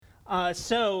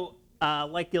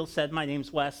Like Gil said, my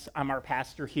name's Wes. I'm our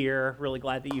pastor here. Really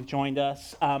glad that you've joined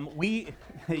us.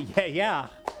 Yeah,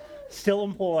 still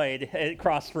employed at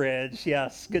Crossridge.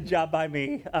 Yes, good job by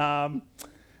me. I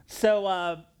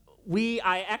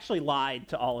actually lied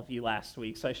to all of you last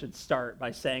week, so I should start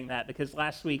by saying that because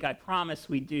last week I promised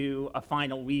we'd do a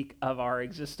final week of our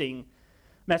existing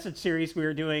message series we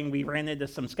were doing. We ran into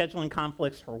some scheduling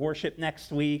conflicts for worship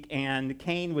next week, and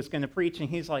Kane was going to preach, and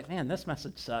he's like, man, this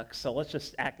message sucks, so let's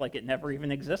just act like it never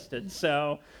even existed.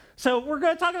 So we're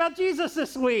going to talk about Jesus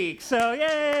this week, so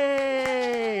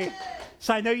yay!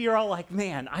 So I know you're all like,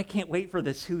 man, I can't wait for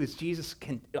this Who is Jesus?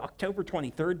 Can October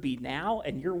 23rd be now?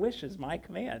 And your wish is my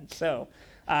command. So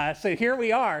here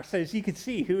we are. So as you can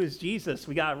see, Who is Jesus?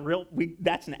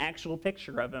 That's an actual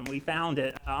picture of him. We found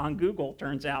it on Google,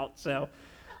 turns out. So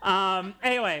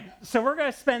anyway, so we're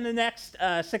going to spend the next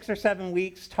 6 or 7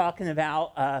 weeks talking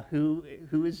about who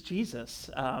is Jesus,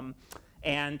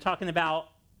 and talking about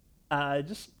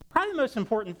just probably the most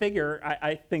important figure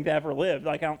I think that ever lived.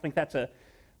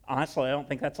 Honestly, I don't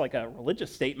think that's like a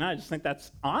religious statement. I just think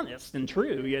that's honest and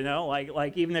true, you know?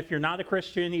 Like even if you're not a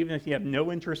Christian, even if you have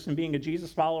no interest in being a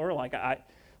Jesus follower,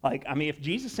 if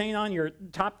Jesus ain't on your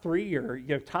top 3 or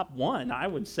your top 1, I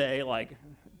would say, like,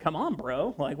 come on,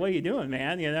 bro. Like, what are you doing,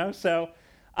 man? You know? So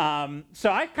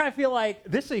I kind of feel like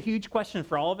this is a huge question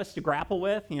for all of us to grapple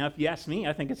with. You know, if you ask me,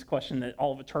 I think it's a question that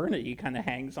all of eternity kind of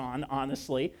hangs on,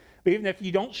 honestly. But even if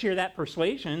you don't share that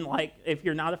persuasion, like if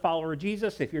you're not a follower of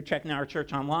Jesus, if you're checking out our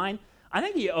church online, I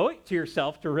think you owe it to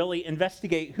yourself to really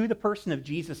investigate who the person of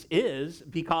Jesus is,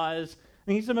 because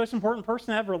he's the most important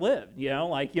person that ever lived. You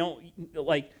know,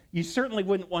 you certainly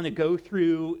wouldn't want to go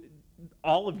through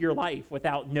all of your life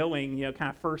without knowing, you know, kind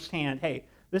of firsthand, hey,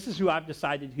 this is who I've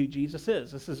decided who Jesus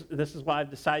is. This is what I've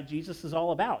decided Jesus is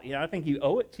all about. You know, I think you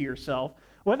owe it to yourself,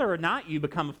 whether or not you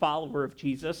become a follower of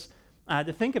Jesus,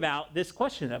 to think about this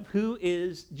question of who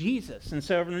is Jesus. And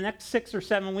so over the next 6 or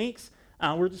 7 weeks,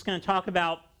 we're just going to talk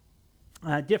about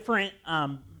different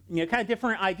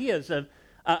ideas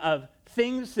of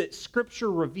things that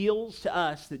Scripture reveals to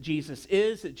us that Jesus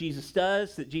is, that Jesus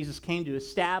does, that Jesus came to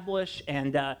establish,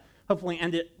 and hopefully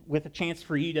end it with a chance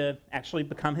for you to actually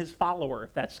become his follower,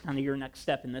 if that's kind of your next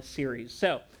step in this series.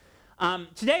 So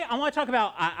today I want to talk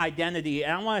about identity,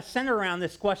 and I want to center around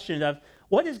this question of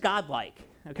what is God like?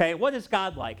 Okay, what is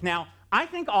God like? Now, I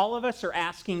think all of us are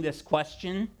asking this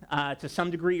question to some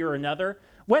degree or another.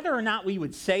 Whether or not we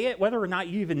would say it, whether or not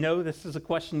you even know this is a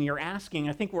question you're asking,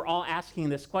 I think we're all asking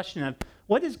this question of,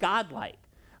 what is God like?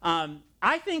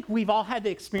 I think we've all had the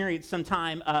experience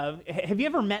sometime of, have you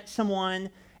ever met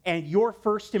someone and your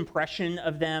first impression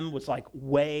of them was like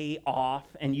way off,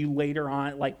 and you later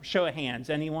on, like, show of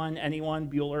hands, anyone,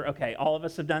 Bueller? Okay, all of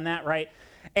us have done that, right?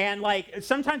 And like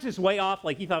sometimes it's way off,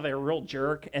 like you thought they were a real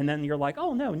jerk, and then you're like,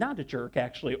 oh no, not a jerk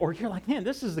actually. Or you're like, man,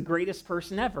 this is the greatest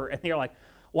person ever. And you're like,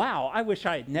 wow, I wish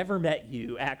I had never met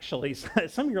you actually.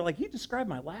 Some of you are like, you described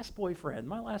my last boyfriend,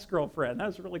 my last girlfriend. That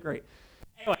was really great.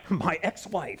 Anyway, my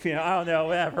ex-wife, you know, I don't know,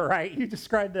 whatever, right? You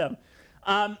described them.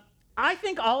 I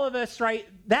think all of us, right,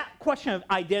 that question of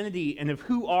identity and of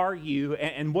who are you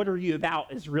and what are you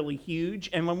about is really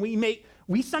huge. And when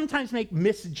we sometimes make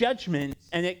misjudgments,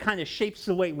 and it kind of shapes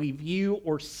the way we view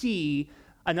or see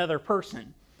another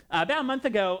person. About a month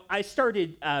ago, I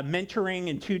started mentoring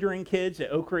and tutoring kids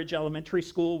at Oak Ridge Elementary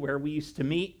School, where we used to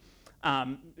meet.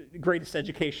 Greatest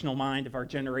educational mind of our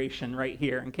generation right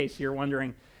here, in case you're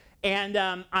wondering. And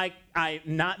I'm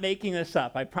not making this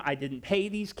up. I didn't pay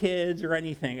these kids or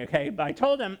anything, okay? But I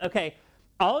told them, okay,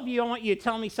 all of you, I want you to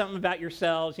tell me something about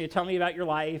yourselves. You know, tell me about your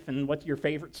life and what's your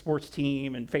favorite sports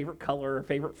team and favorite color,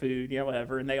 favorite food, you know,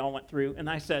 whatever. And they all went through. And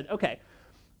I said, okay,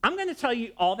 I'm going to tell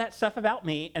you all that stuff about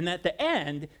me. And at the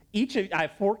end, I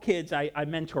have 4 kids. I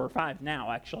mentor 5 now,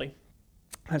 actually.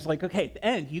 I was like, okay, at the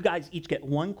end, you guys each get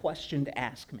 1 question to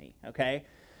ask me, okay?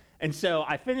 And so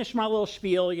I finished my little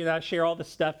spiel, you know, I share all the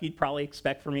stuff you'd probably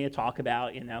expect for me to talk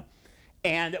about, you know,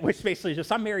 and which basically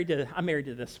just, I'm married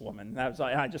to this woman.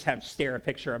 I just have to stare a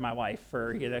picture of my wife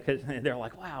for, you know, because they're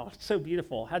like, wow, it's so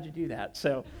beautiful. How'd you do that?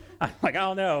 So I'm like, I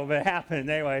don't know, but it happened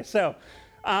anyway. So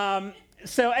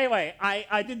anyway,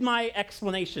 I did my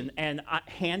explanation, and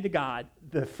hand to God,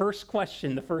 the first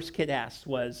question the first kid asked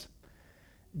was,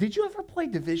 did you ever play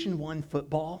Division I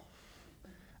football?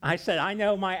 I said, I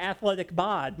know my athletic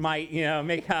bod might,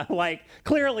 make a,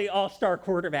 clearly all-star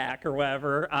quarterback or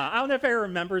whatever. I don't know if everyone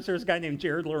remembers, there's a guy named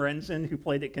Jared Lorenzen who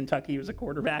played at Kentucky. He was a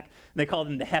quarterback. And they called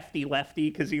him the hefty lefty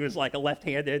because he was like a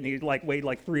left-handed and he weighed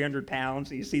like 300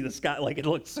 pounds. And you see this guy, it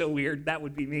looked so weird. That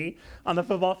would be me on the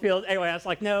football field. Anyway, I was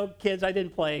like, no, kids, I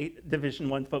didn't play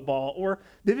Division I football or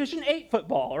Division VIII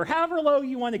football or however low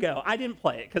you want to go. I didn't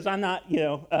play it because I'm not,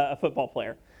 a football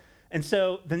player. And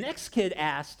so the next kid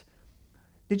asked,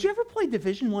 did you ever play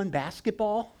Division I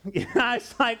basketball? I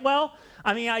was like, well,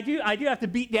 I mean, I do have to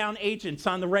beat down agents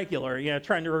on the regular,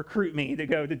 trying to recruit me to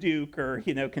go to Duke or,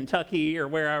 Kentucky or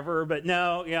wherever. But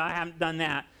no, I haven't done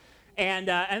that. And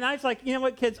I was like, you know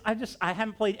what, kids, I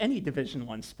haven't played any Division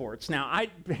I sports. Now,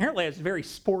 apparently I was very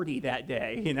sporty that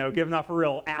day, giving off a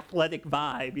real athletic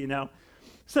vibe,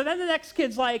 So then the next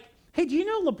kid's like, hey, do you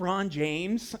know LeBron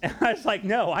James? And I was like,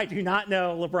 no, I do not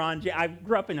know LeBron James. I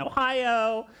grew up in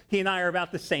Ohio. He and I are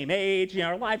about the same age.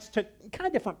 Our lives took kind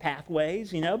of different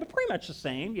pathways, but pretty much the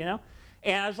same,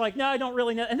 And I was like, no, I don't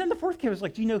really know. And then the fourth kid was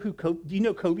like, do you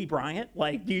know Kobe Bryant?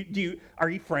 Like, are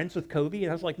you friends with Kobe? And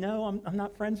I was like, no, I'm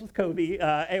not friends with Kobe.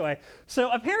 Anyway,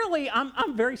 so apparently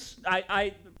I'm very,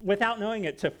 without knowing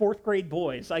it, to fourth grade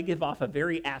boys, I give off a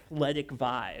very athletic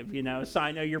vibe, So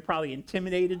I know you're probably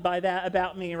intimidated by that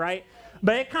about me, right?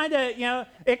 But it kind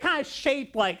of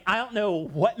shaped, I don't know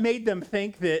what made them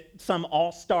think that some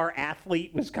all-star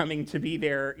athlete was coming to be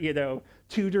their,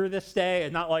 tutor this day,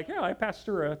 and not like, I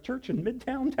pastor a church in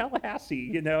Midtown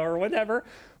Tallahassee, or whatever.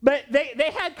 But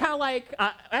they had kind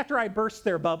of after I burst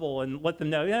their bubble and let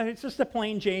them know, it's just a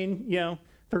plain Jane,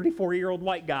 34-year-old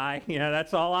white guy,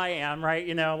 that's all I am, right?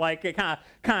 It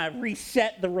kind of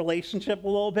reset the relationship a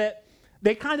little bit.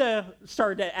 They kind of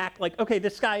started to act like, okay,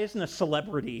 this guy isn't a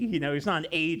celebrity, he's not an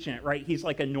agent, right? He's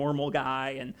like a normal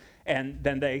guy, and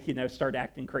then they, start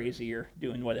acting crazy or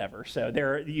doing whatever. So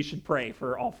you should pray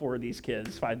for all 4 of these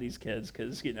kids, 5 of these kids,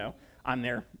 because, I'm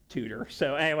their tutor.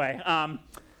 So anyway,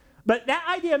 but that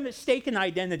idea of mistaken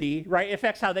identity, right,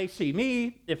 affects how they see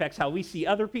me, affects how we see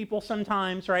other people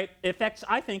sometimes, right? It affects,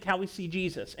 I think, how we see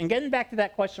Jesus. And getting back to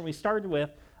that question we started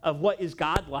with of what is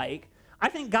God like, I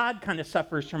think God kind of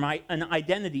suffers from an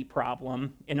identity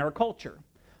problem in our culture.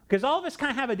 Because all of us kind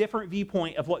of have a different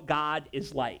viewpoint of what God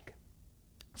is like.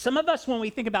 Some of us, when we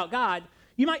think about God,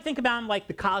 you might think about him like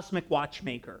the cosmic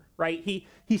watchmaker, right?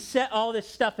 He set all this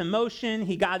stuff in motion,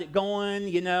 he got it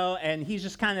going, and he's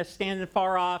just kind of standing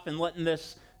far off and letting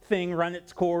this thing run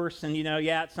its course. And,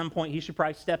 at some point he should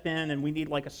probably step in and we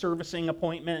need a servicing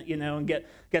appointment, and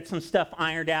get some stuff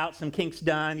ironed out, some kinks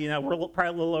done. We're probably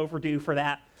a little overdue for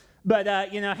that. But,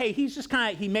 hey, he's just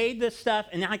he made this stuff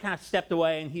and now he kind of stepped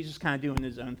away and he's just kind of doing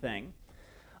his own thing.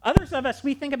 Others of us,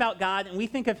 we think about God and we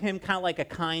think of him kind of like a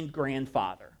kind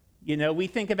grandfather. We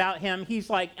think about him, he's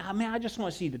like, oh man, I just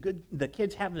want to see the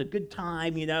kids having a good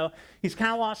time, He's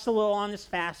kind of lost a little on his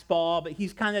fastball, but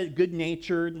he's kind of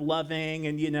good-natured and loving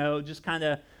and, just kind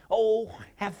of,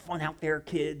 have fun out there,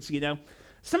 kids,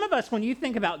 Some of us, when you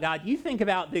think about God, you think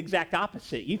about the exact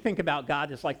opposite. You think about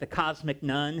God as like the cosmic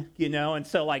nun, and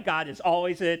so God is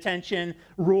always at attention,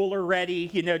 ruler ready,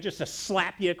 just to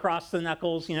slap you across the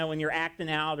knuckles, when you're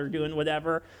acting out or doing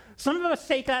whatever. Some of us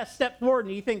take that step forward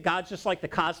and you think God's just like the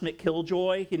cosmic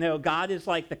killjoy. God is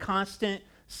like the constant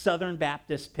Southern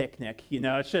Baptist picnic.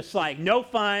 It's just like no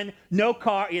fun, no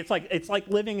car. It's like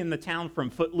living in the town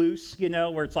from Footloose,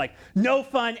 where it's like no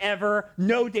fun ever,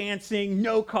 no dancing,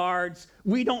 no cards.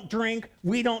 We don't drink,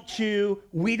 we don't chew,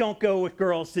 we don't go with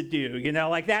girls that do.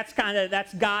 That's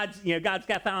God's. God's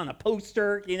got that on a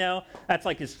poster. That's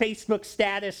like his Facebook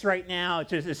status right now.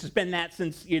 It's has been that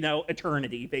since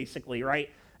eternity, basically,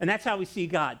 right? And that's how we see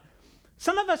God.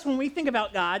 Some of us, when we think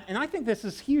about God, and I think this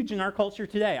is huge in our culture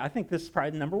today, I think this is probably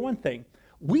the number one thing,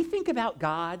 we think about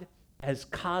God as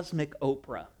cosmic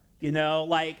Oprah,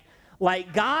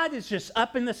 like God is just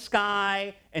up in the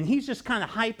sky, and he's just kind of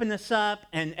hyping us up,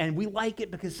 and we like it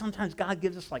because sometimes God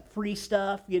gives us free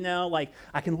stuff, like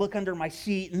I can look under my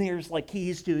seat, and there's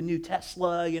keys to a new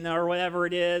Tesla, or whatever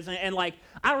it is, and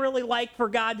I really like for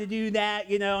God to do that,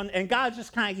 and God's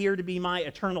just kind of here to be my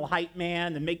eternal hype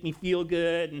man and make me feel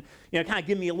good, and kind of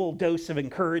give me a little dose of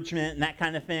encouragement and that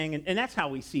kind of thing, and that's how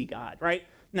we see God, right?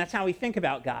 And that's how we think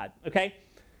about God, okay?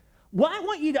 What I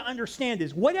want you to understand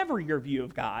is whatever your view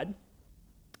of God,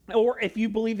 or if you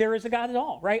believe there is a God at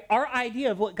all, right? Our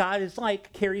idea of what God is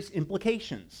like carries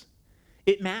implications.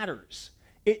 It matters.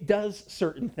 It does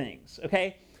certain things,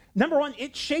 okay? Number one,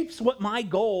 it shapes what my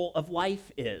goal of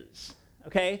life is,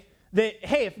 okay? That,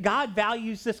 hey, if God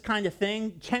values this kind of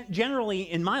thing, generally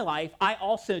in my life, I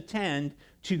also tend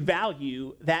to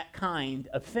value that kind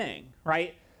of thing,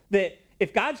 right? That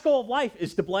If God's goal of life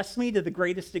is to bless me to the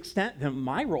greatest extent, then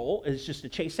my role is just to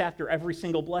chase after every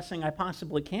single blessing I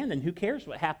possibly can. And who cares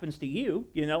what happens to you?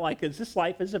 Because this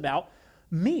life is about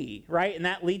me, right? And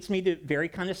that leads me to very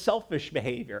kind of selfish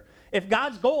behavior. If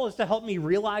God's goal is to help me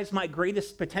realize my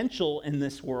greatest potential in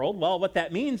this world, well, what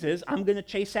that means is I'm going to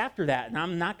chase after that. And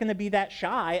I'm not going to be that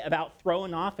shy about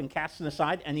throwing off and casting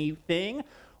aside anything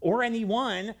or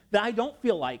anyone that I don't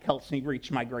feel like helps me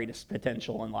reach my greatest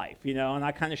potential in life, and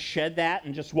I kind of shed that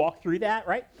and just walk through that,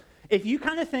 right? If you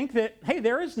kind of think that, hey,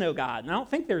 there is no God, and I don't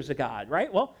think there's a God,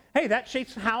 right? Well, hey, that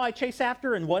shapes how I chase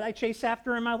after and what I chase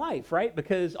after in my life, right?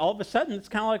 Because all of a sudden, it's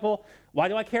kind of like, well, why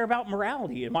do I care about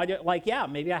morality? And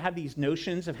maybe I have these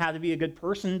notions of how to be a good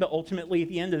person, but ultimately, at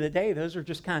the end of the day, those are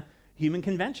just kind of human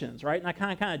conventions, right? And I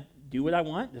kind of do what I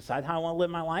want, decide how I want to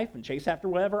live my life, and chase after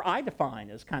whatever I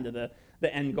define as kind of the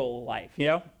end goal of life,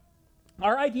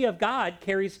 Our idea of God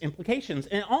carries implications,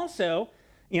 and also,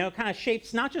 kind of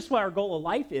shapes not just what our goal of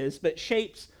life is, but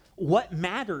shapes what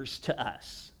matters to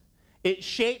us. It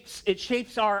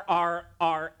shapes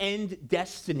our end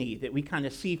destiny that we kind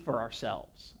of see for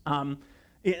ourselves. I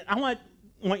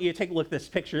want you to take a look at this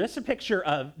picture. This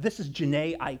is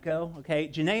Jhené Aiko, okay?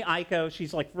 Jhené Aiko,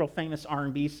 she's like a real famous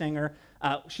R&B singer.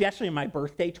 She's actually my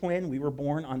birthday twin. We were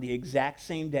born on the exact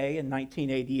same day in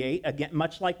 1988. Again,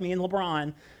 much like me and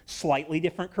LeBron, slightly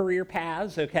different career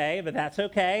paths, okay? But that's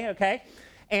okay?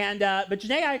 But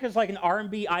Jhené Aiko is like an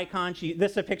R&B icon.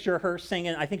 This is a picture of her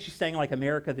singing. I think she sang like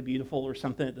America the Beautiful or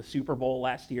something at the Super Bowl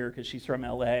last year because she's from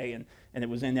LA and it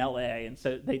was in LA, and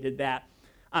so they did that.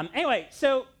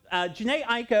 Jhené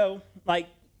Aiko, like,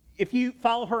 if you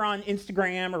follow her on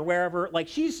Instagram or wherever, like,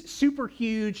 she's super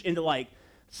huge into, like,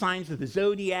 signs of the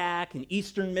zodiac and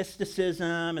Eastern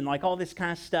mysticism and, like, all this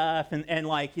kind of stuff and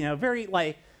like, very,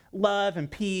 like, love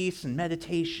and peace and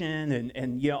meditation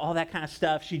and all that kind of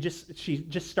stuff. She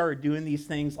just started doing these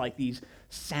things like these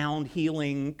sound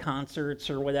healing concerts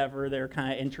or whatever. They're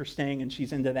kind of interesting, and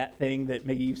she's into that thing that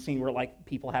maybe you've seen where, like,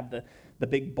 people have the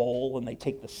big bowl and they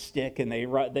take the stick and they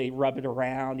rub it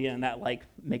around, and that like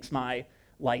makes my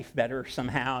life better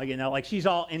somehow, like she's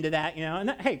all into that, and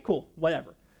hey, cool,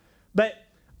 whatever. But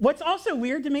what's also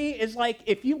weird to me is, like,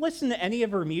 if you listen to any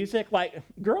of her music, like,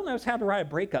 girl knows how to write a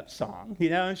breakup song,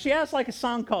 and she has like a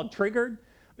song called Triggered.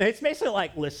 And it's basically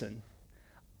like, listen,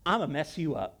 I'm gonna mess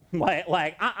you up. When I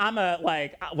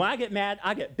get mad,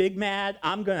 I get big mad.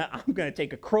 I'm gonna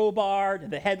take a crowbar to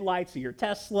the headlights of your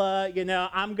Tesla.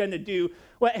 I'm gonna do.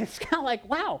 Well, it's kind of like,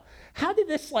 wow, how did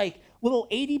this like little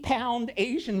 80-pound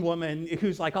Asian woman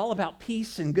who's like all about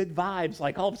peace and good vibes,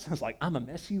 like all of a sudden it's like, I'm gonna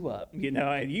mess you up,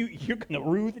 and you're gonna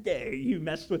rue the day you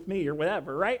messed with me or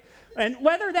whatever, right? And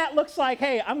whether that looks like,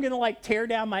 hey, I'm gonna like tear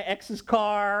down my ex's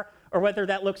car, or whether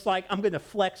that looks like I'm going to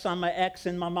flex on my ex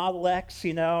in my Model X,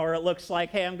 or it looks like,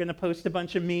 hey, I'm going to post a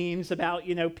bunch of memes about,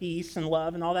 peace and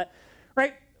love and all that,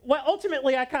 right? What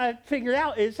ultimately I kind of figured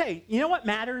out is, hey, what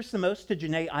matters the most to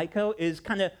Jhené Aiko is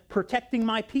kind of protecting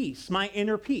my peace, my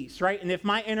inner peace, right? And if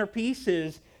my inner peace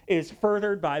is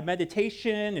furthered by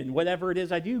meditation and whatever it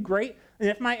is I do, great. And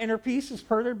if my inner peace is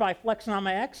furthered by flexing on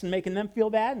my ex and making them feel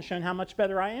bad and showing how much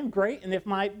better I am, great. And if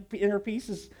my inner peace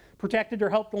is protected or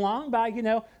helped along by,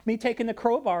 me taking the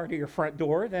crowbar to your front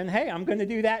door, then, hey, I'm going to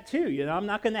do that too. I'm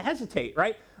not going to hesitate,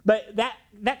 right? But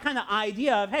that kind of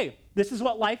idea of, hey, this is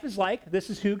what life is like. This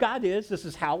is who God is. This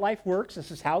is how life works. This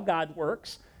is how God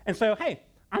works. And so, hey,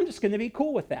 I'm just going to be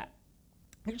cool with that.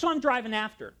 Here's what I'm driving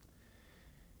after.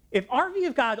 If our view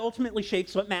of God ultimately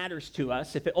shapes what matters to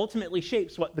us, if it ultimately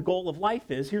shapes what the goal of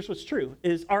life is, here's what's true,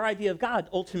 is our idea of God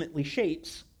ultimately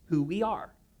shapes who we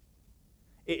are.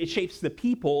 It shapes the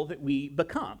people that we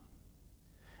become.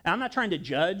 And I'm not trying to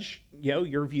judge,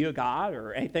 your view of God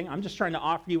or anything. I'm just trying to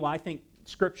offer you what I think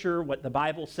Scripture, what the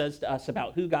Bible says to us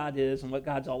about who God is and what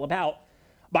God's all about.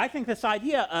 But I think this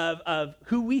idea of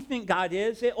who we think God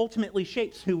is, it ultimately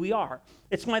shapes who we are.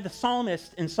 It's why the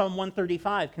psalmist in Psalm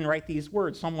 135 can write these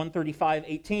words, Psalm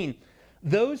 135:18.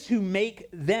 Those who make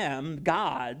them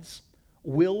gods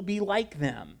will be like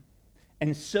them,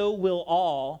 and so will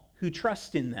all who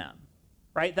trust in them.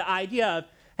 Right? The idea of,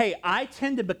 hey, I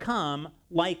tend to become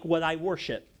like what I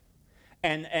worship.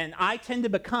 And I tend to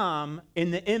become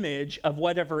in the image of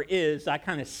whatever it is I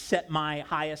kind of set my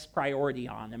highest priority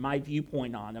on and my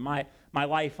viewpoint on and my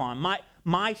life on.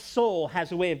 My soul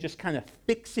has a way of just kind of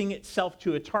fixing itself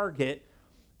to a target,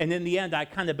 and in the end, I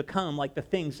kind of become like the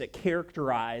things that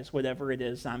characterize whatever it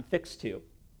is I'm fixed to.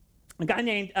 A guy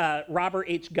named Robert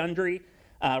H. Gundry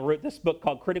wrote this book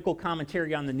called Critical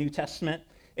Commentary on the New Testament.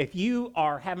 If you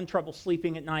are having trouble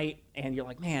sleeping at night and you're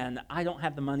like, man, I don't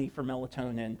have the money for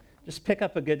melatonin, just pick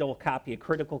up a good old copy of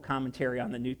Critical Commentary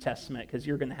on the New Testament, because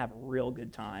you're going to have a real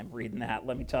good time reading that.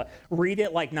 Let me tell you. Read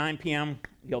it like 9 p.m.,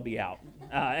 you'll be out.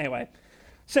 Anyway,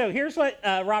 so here's what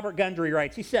Robert Gundry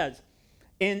writes. He says,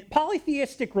 in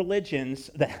polytheistic religions,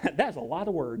 that's a lot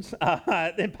of words.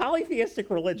 In polytheistic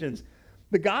religions,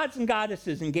 the gods and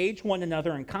goddesses engage one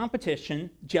another in competition,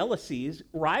 jealousies,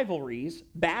 rivalries,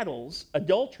 battles,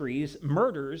 adulteries,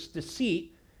 murders,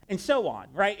 deceit, and so on,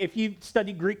 right? If you've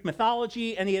studied Greek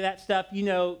mythology, any of that stuff, you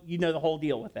know the whole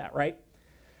deal with that, right?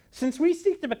 Since we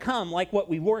seek to become like what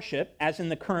we worship, as in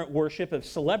the current worship of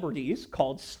celebrities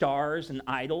called stars and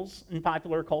idols in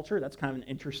popular culture, that's kind of an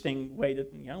interesting way to,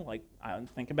 I don't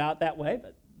think about it that way,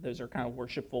 but those are kind of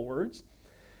worshipful words.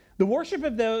 The worship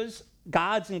of those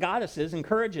gods and goddesses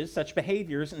encourages such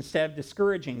behaviors instead of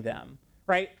discouraging them,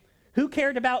 right? Who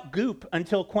cared about Goop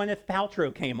until Gwyneth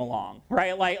Paltrow came along,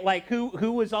 right? Like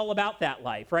who was all about that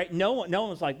life, right? No one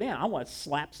was like, man, I want to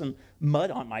slap some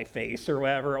mud on my face or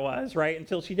whatever it was, right?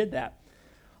 Until she did that.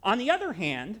 On the other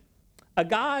hand, a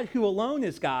God who alone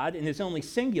is God and is only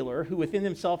singular, who within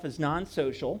himself is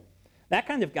non-social, that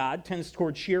kind of God tends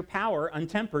toward sheer power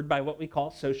untempered by what we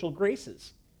call social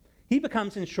graces. He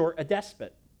becomes, in short, a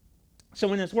despot. So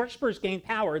when his worshipers gain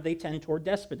power, they tend toward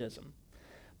despotism.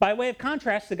 By way of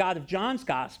contrast, the God of John's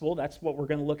gospel, that's what we're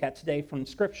going to look at today from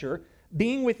Scripture,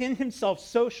 being within himself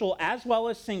social as well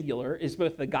as singular, is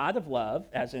both the God of love,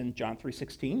 as in John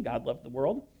 3:16, God loved the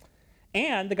world,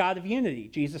 and the God of unity.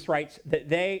 Jesus says, that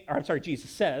they,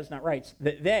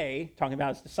 talking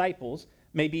about his disciples,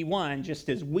 may be one just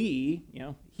as we,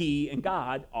 he and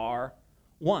God are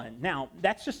one. Now,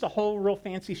 that's just a whole real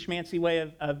fancy schmancy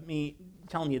way of me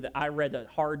telling you that I read a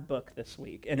hard book this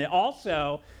week. And it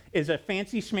also is a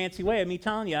fancy schmancy way of me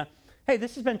telling you, hey,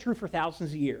 this has been true for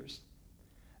thousands of years.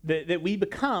 That we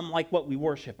become like what we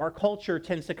worship. Our culture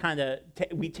tends to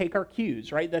we take our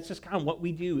cues, right? That's just kind of what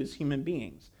we do as human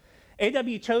beings.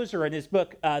 A.W. Tozer, in his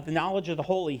book, The Knowledge of the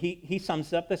Holy, he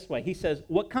sums it up this way. He says,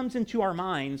 what comes into our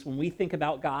minds when we think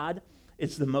about God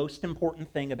is the most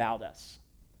important thing about us.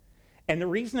 And the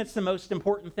reason it's the most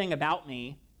important thing about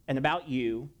me and about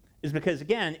you is because,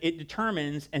 again, it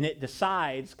determines and it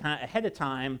decides kind of ahead of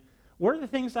time, what are the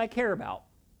things I care about?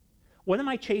 What am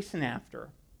I chasing after?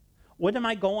 What am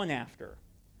I going after?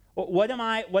 What am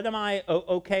I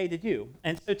okay to do?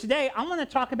 And so today, I want to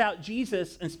talk about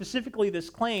Jesus, and specifically this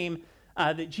claim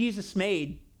that Jesus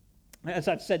made. As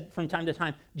I've said from time to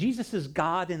time, Jesus is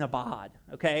God in a bod,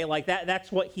 okay? Like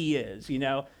that's what he is,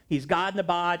 He's God in a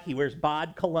bod. He wears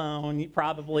bod cologne,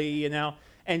 probably,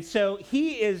 And so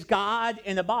he is God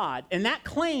in a bod. And that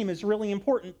claim is really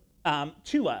important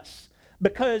to us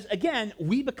because, again,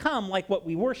 we become like what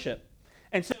we worship.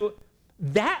 And so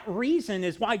that reason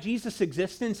is why Jesus'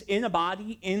 existence in a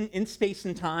body, in space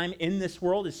and time, in this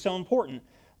world is so important.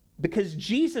 Because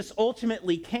Jesus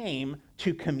ultimately came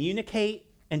to communicate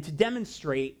and to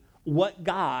demonstrate what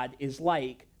God is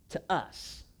like to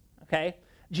us, okay?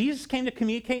 Jesus came to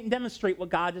communicate and demonstrate what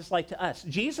God is like to us.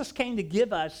 Jesus came to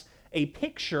give us a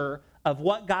picture of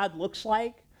what God looks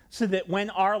like so that when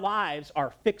our lives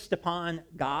are fixed upon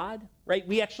God, right,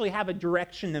 we actually have a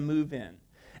direction to move in,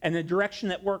 and a direction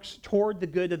that works toward the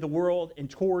good of the world and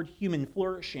toward human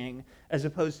flourishing, as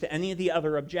opposed to any of the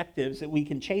other objectives that we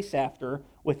can chase after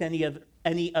with any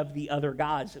of the other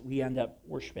gods that we end up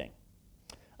worshiping.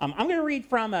 I'm going to read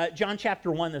from John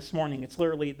chapter 1 this morning. It's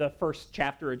literally the first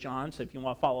chapter of John, so if you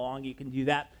want to follow along, you can do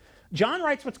that. John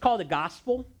writes what's called a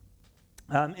gospel.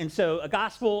 And so a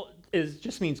gospel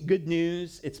just means good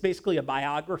news. It's basically a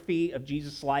biography of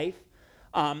Jesus' life.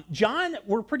 John,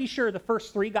 we're pretty sure the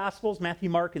first three gospels, Matthew,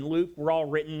 Mark, and Luke, were all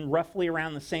written roughly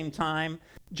around the same time.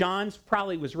 John's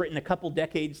probably was written a couple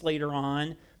decades later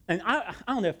on. And I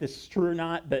don't know if this is true or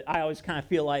not, but I always kind of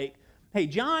feel like, hey,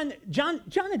 John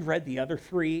had read the other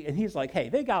three, and he's like, hey,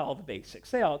 they got all the basics.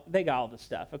 They got all the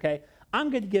stuff, okay? I'm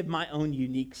going to give my own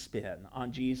unique spin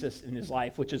on Jesus and his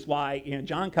life, which is why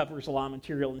John covers a lot of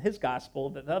material in his gospel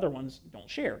that the other ones don't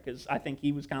share, because I think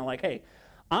he was kind of like, hey,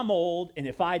 I'm old, and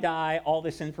if I die, all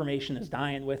this information is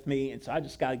dying with me, and so I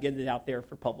just got to get it out there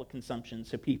for public consumption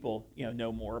so people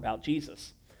know more about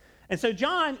Jesus. And so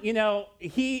John,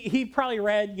 he probably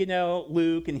read,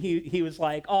 Luke, and he was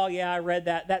like, oh yeah, I read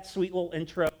that sweet little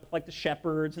intro with like the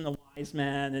shepherds and the wise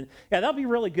men, and yeah, that'll be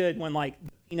really good when like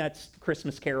the Peanuts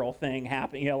Christmas Carol thing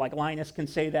happens. Like Linus can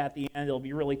say that at the end, it'll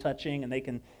be really touching, and they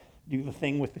can do the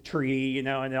thing with the tree, and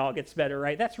it all gets better,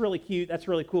 right? That's really cute. That's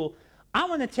really cool. I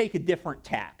want to take a different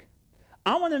tack.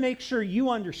 I want to make sure you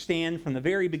understand from the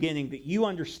very beginning that you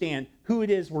understand who it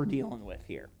is we're dealing with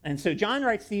here. And so John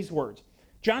writes these words.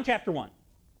 John chapter 1.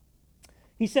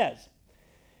 He says,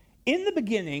 In the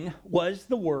beginning was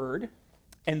the Word,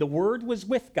 and the Word was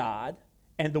with God,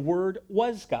 and the Word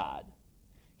was God.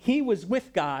 He was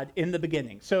with God in the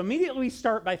beginning. So immediately we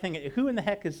start by thinking, who in the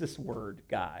heck is this Word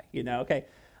guy? Okay.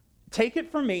 Take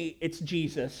it from me, it's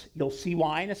Jesus. You'll see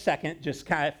why in a second. Just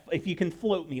kind of, if you can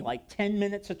float me, like 10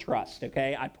 minutes of trust,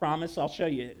 okay? I promise I'll show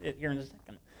you it here in a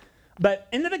second. But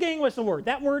in the beginning was the Word.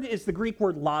 That word is the Greek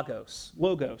word logos,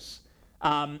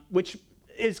 which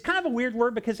is kind of a weird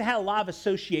word because it had a lot of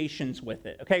associations with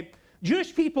it, okay?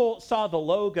 Jewish people saw the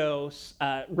logos,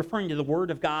 referring to the Word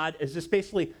of God, as this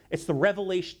basically, it's the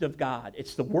revelation of God.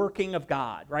 It's the working of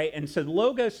God, right? And so the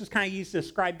logos is kind of used to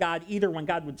describe God either when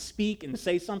God would speak and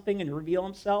say something and reveal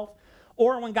himself,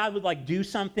 or when God would like do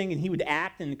something and he would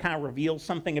act and kind of reveal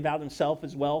something about himself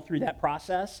as well through that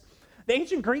process. The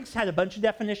ancient Greeks had a bunch of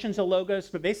definitions of logos,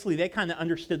 but basically they kind of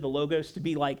understood the logos to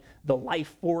be like the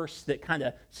life force that kind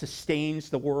of sustains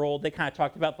the world. They kind of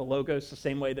talked about the logos the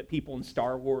same way that people in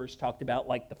Star Wars talked about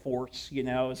like the Force,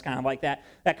 it's kind of like that.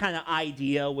 That kind of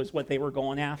idea was what they were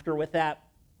going after with that.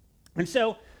 And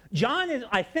so John is,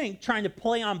 I think, trying to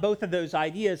play on both of those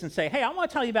ideas and say, hey, I want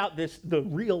to tell you about the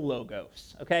real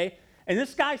logos, okay? And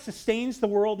this guy sustains the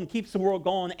world and keeps the world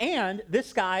going, and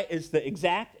this guy is the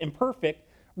exact and perfect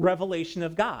revelation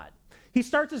of God. He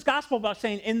starts his gospel by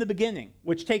saying, in the beginning,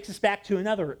 which takes us back to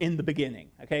another in the beginning.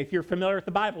 Okay, if you're familiar with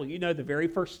the Bible, you know the very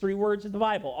first 3 words of the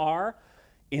Bible are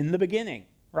in the beginning,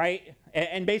 right?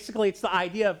 And basically it's the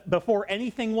idea of before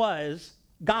anything was,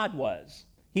 God was.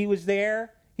 He was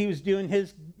there. He was doing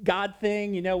his God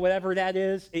thing, whatever that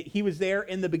is. He was there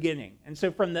in the beginning. And so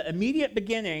from the immediate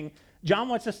beginning, John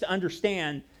wants us to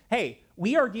understand, hey,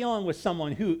 we are dealing with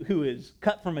someone who is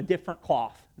cut from a different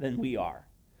cloth than we are.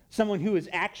 Someone who is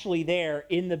actually there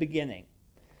in the beginning.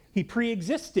 He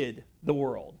pre-existed the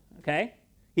world, okay?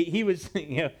 He was,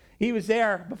 he was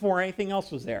there before anything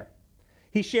else was there.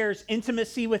 He shares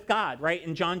intimacy with God, right?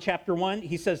 In John chapter 1,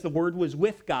 he says the Word was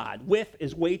with God. With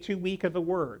is way too weak of a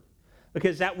word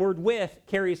because that word with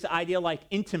carries the idea like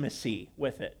intimacy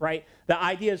with it, right? The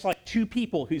idea is like two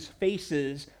people whose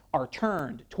faces are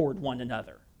turned toward one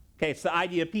another. Okay, it's the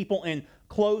idea of people in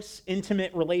close,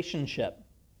 intimate relationship.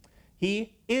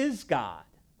 He is God,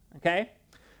 okay?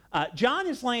 John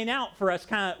is laying out for us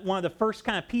kind of one of the first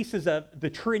kind of pieces of the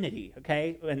Trinity,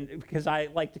 okay? And because I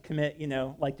like to commit,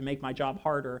 like to make my job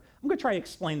harder, I'm going to try to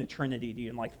explain the Trinity to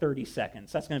you in like 30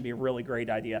 seconds. That's going to be a really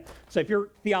great idea. So if you're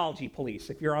theology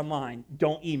police, if you're online,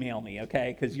 don't email me,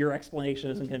 okay? Because your explanation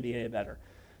isn't going to be any better.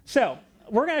 So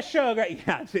we're going to show,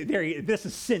 this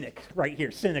is cynic right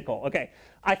here, cynical. Okay,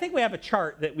 I think we have a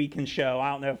chart that we can show.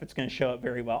 I don't know if it's going to show it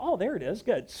very well. Oh, there it is,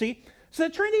 good. See, so the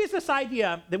Trinity is this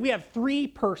idea that we have 3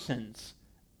 persons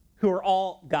who are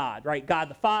all God, right? God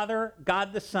the Father,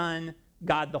 God the Son,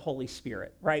 God the Holy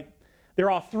Spirit, right? They're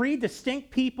all 3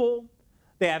 distinct people.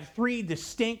 They have 3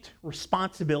 distinct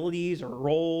responsibilities or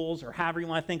roles or however you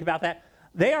want to think about that.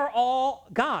 They are all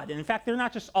God. And in fact, they're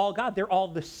not just all God, they're all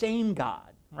the same God.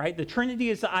 Right? The Trinity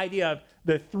is the idea of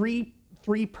the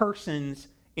three persons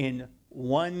in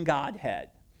one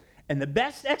Godhead. And the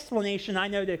best explanation I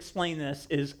know to explain this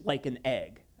is like an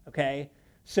egg, okay?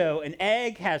 So an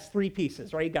egg has 3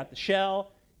 pieces, right? You got the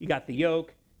shell, you got the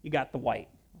yolk, you got the white,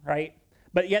 right?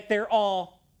 But yet they're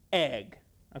all egg,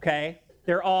 okay?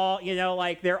 They're all,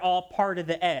 they're all part of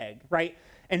the egg, right?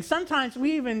 And sometimes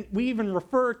we even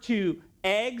refer to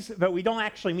eggs, but we don't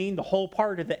actually mean the whole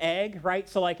part of the egg, right?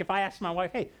 So like if I ask my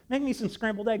wife, hey, make me some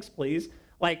scrambled eggs, please.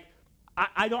 Like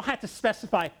I don't have to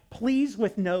specify, please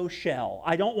with no shell.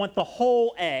 I don't want the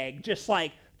whole egg, just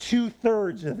like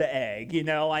 2/3 of the egg,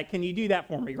 can you do that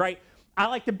for me, right? I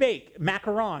like to bake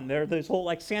macaron. They're those whole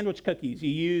like sandwich cookies.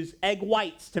 You use egg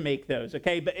whites to make those,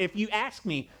 okay? But if you ask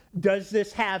me, does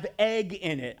this have egg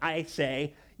in it? I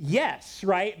say, yes,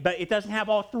 right? But it doesn't have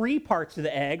all 3 parts of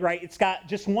the egg, right? It's got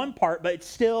just one part, but it's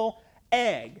still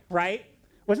egg, right?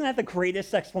 Wasn't that the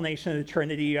greatest explanation of the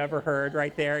Trinity you ever heard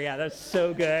right there? Yeah, that's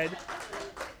so good.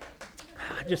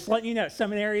 Just letting you know,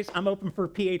 seminaries, I'm open for a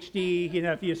PhD.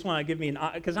 If you just want to give me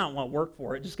because I don't want to work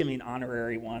for it, just give me an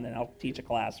honorary one and I'll teach a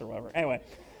class or whatever. Anyway,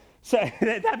 so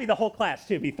that'd be the whole class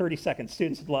too. It'd be 30 seconds.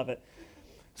 Students would love it.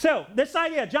 So this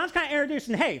idea, John's kind of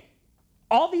introducing, hey,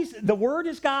 the Word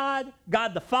is God,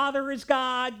 God the Father is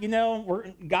God,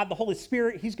 God the Holy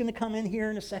Spirit, he's going to come in here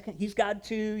in a second. He's God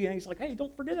too, he's like, hey,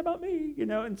 don't forget about me,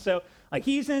 and so like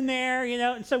he's in there,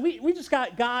 and so we just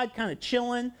got God kind of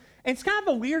chilling. And it's kind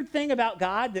of a weird thing about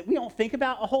God that we don't think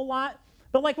about a whole lot.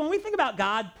 But like when we think about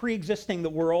God pre-existing the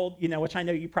world, which I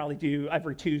know you probably do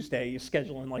every Tuesday, you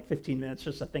schedule in like 15 minutes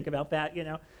just to think about that,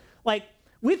 like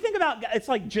We think about it's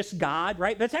like just God,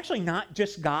 right? But it's actually not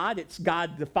just God. It's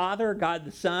God the Father, God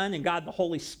the Son, and God the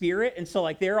Holy Spirit. And so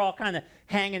like they're all kind of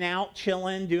hanging out,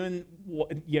 chilling, doing,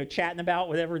 chatting about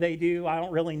whatever they do. I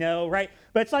don't really know, right?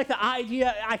 But it's like the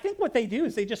idea, I think what they do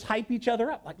is they just hype each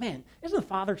other up. Like, man, isn't the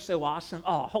Father so awesome?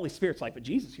 Oh, Holy Spirit's like, but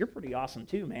Jesus, you're pretty awesome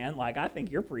too, man. Like, I think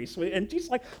you're pretty sweet. And Jesus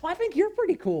like, well, I think you're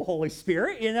pretty cool, Holy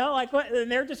Spirit, like what? And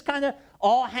they're just kind of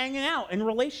all hanging out in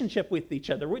relationship with each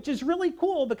other, which is really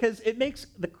cool because it makes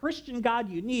the Christian God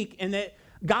unique in that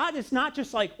God is not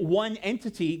just like one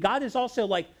entity. God is also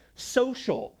like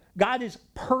social. God is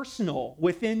personal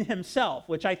within himself,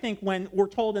 which I think when we're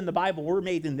told in the Bible we're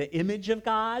made in the image of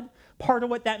God, part of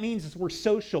what that means is we're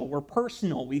social, we're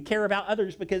personal, we care about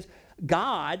others because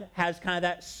God has kind of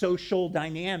that social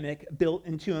dynamic built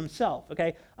into himself,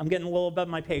 okay? I'm getting a little above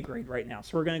my pay grade right now,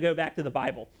 so we're going to go back to the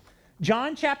Bible.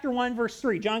 John chapter 1, verse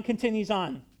 3, John continues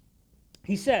on.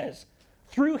 He says,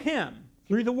 through him,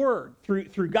 through the Word,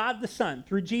 through God the Son,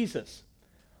 through Jesus,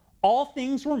 all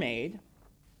things were made.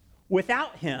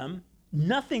 Without him,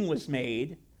 nothing was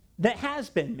made that has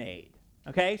been made.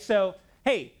 Okay, so,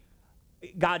 hey,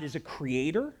 God is a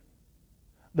creator.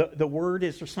 The Word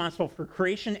is responsible for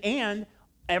creation, and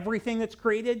everything that's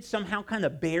created somehow kind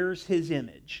of bears his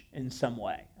image in some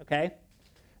way. Okay?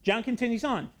 John continues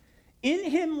on.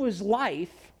 In him was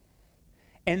life,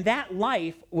 and that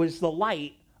life was the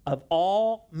light of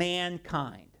all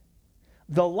mankind.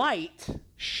 The light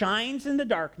shines in the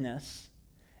darkness,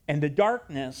 and the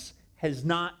darkness has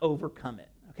not overcome it.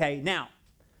 Okay, now,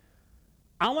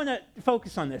 I want to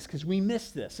focus on this because we miss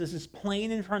this. This is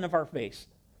plain in front of our face.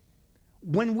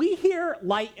 When we hear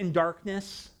light and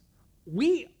darkness,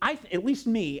 at least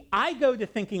me, I go to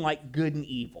thinking like good and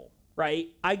evil, right?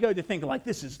 I go to thinking like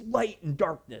this is light and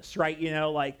darkness, right?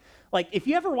 Like if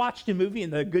you ever watched a movie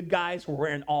and the good guys were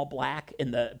wearing all black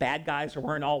and the bad guys were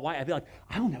wearing all white, I'd be like,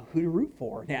 I don't know who to root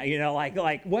for now.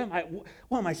 Like what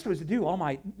am I supposed to do? All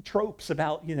my tropes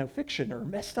about fiction are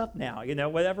messed up now.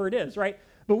 Whatever it is, right?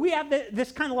 But we have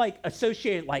this kind of like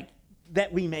associated like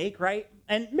that we make, right?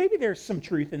 And maybe there's some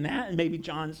truth in that, and maybe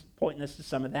John's pointing us to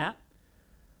some of that.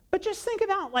 But just think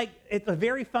about like at a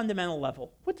very fundamental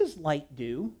level, what does light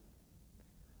do?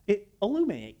 It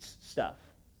illuminates stuff.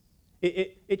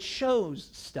 It shows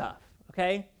stuff,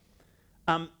 okay?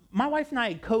 My wife and I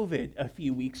had COVID a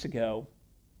few weeks ago,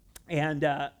 and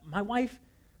my wife,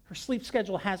 her sleep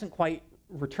schedule hasn't quite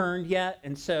returned yet,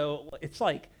 and so it's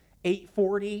like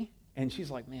 8:40, and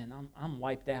she's like, man, I'm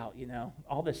wiped out,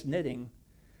 all this knitting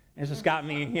has just got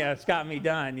me, it's got me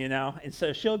done, and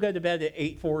so she'll go to bed at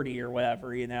 8:40 or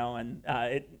whatever,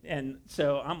 and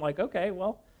so I'm like, okay,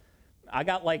 well, I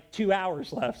got like 2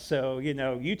 hours left, so,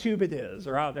 YouTube it is,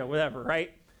 or out there, whatever,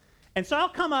 right? And so I'll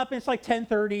come up, and it's like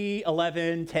 10:30,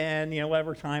 11, 10,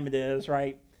 whatever time it is,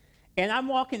 right? And I'm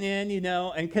walking in,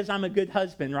 and because I'm a good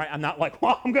husband, right? I'm not like,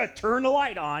 well, I'm going to turn the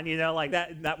light on, like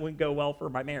that wouldn't go well for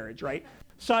my marriage, right?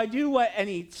 So I do what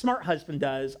any smart husband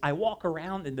does. I walk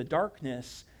around in the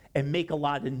darkness and make a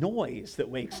lot of noise that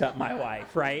wakes up my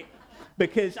wife, right?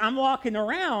 Because I'm walking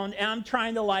around and I'm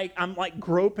trying to I'm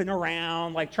groping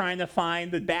around, like trying to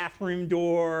find the bathroom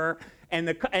door.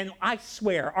 And I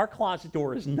swear, our closet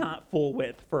door is not full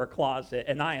width for a closet,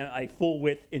 and I am a full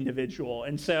width individual.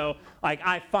 And so,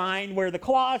 I find where the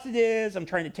closet is. I'm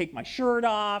trying to take my shirt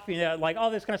off,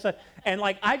 all this kind of stuff. And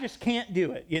I just can't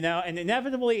do it, And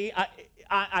inevitably,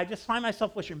 I just find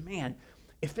myself wishing, man,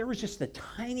 if there was just the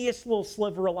tiniest little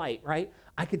sliver of light, right,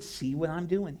 I could see what I'm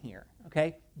doing here.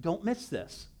 Okay, don't miss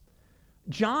this.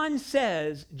 John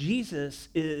says Jesus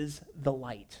is the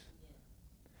light.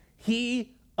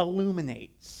 He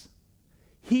illuminates.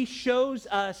 He shows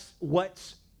us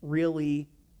what's really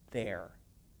there.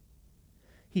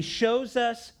 He shows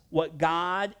us what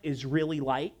God is really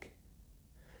like.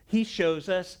 He shows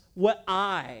us what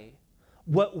our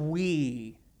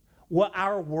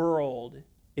world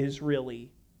is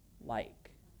really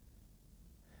like.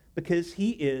 Because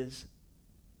he is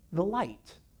the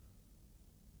light.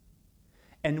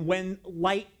 And when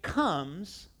light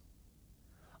comes,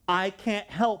 I can't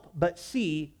help but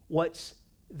see what's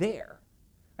there.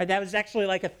 And that was actually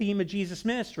like a theme of Jesus'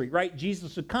 ministry, right?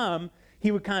 Jesus would come,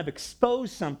 he would kind of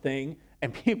expose something,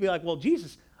 and people would be like, well,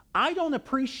 Jesus, I don't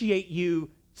appreciate you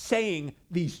saying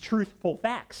these truthful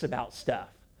facts about stuff.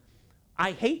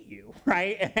 I hate you,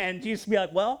 right? And Jesus would be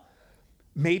like, well,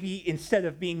 maybe instead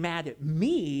of being mad at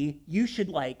me, you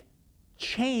should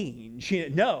change.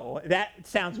 No, that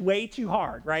sounds way too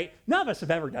hard, right? None of us have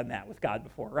ever done that with God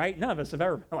before, right? None of us have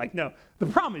ever been like, no, the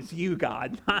problem is you,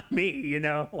 God, not me,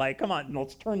 come on,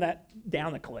 let's turn that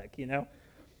down a click,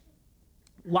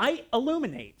 Light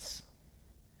illuminates.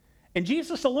 And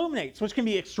Jesus illuminates, which can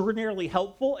be extraordinarily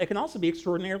helpful. It can also be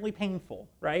extraordinarily painful,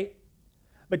 right?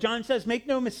 But John says, make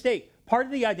no mistake, part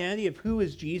of the identity of who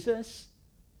is Jesus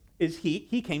is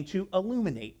he came to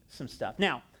illuminate some stuff.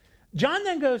 Now, John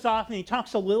then goes off and he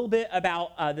talks a little bit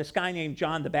about this guy named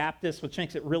John the Baptist, which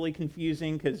makes it really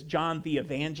confusing because John the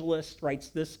Evangelist writes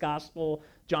this gospel.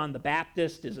 John the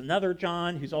Baptist is another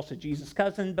John who's also Jesus'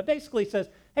 cousin, but basically says,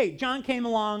 hey, John came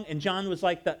along and John was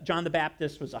like, John the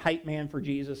Baptist was a hype man for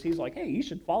Jesus. He's like, hey, you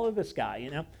should follow this guy,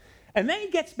 you know? And then he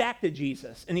gets back to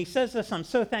Jesus and he says this, I'm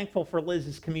so thankful for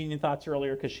Liz's communion thoughts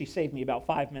earlier because she saved me about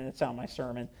 5 minutes out of my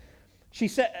sermon. She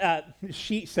said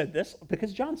this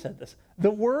because John said this.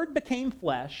 The Word became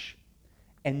flesh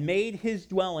and made his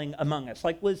dwelling among us.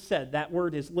 Like Liz said, that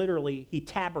word is literally, he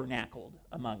tabernacled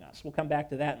among us. We'll come back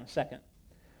to that in a second.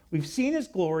 We've seen his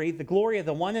glory, the glory of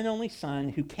the one and only Son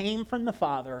who came from the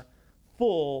Father,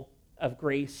 full of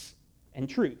grace and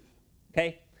truth.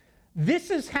 Okay?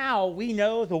 This is how we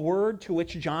know the word to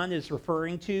which John is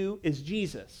referring to is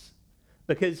Jesus.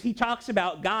 Because he talks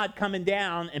about God coming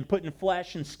down and putting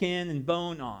flesh and skin and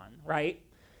bone on, right?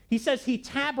 He says he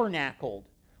tabernacled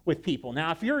with people.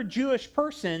 Now, if you're a Jewish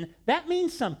person, that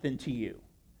means something to you.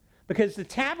 Because the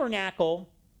tabernacle,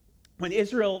 when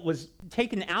Israel was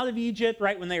taken out of Egypt,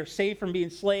 right, when they were saved from being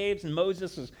slaves, and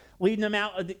Moses was leading them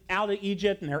out of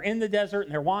Egypt, and they're in the desert,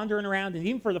 and they're wandering around, and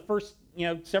even for the first,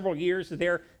 several years of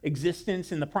their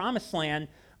existence in the Promised Land,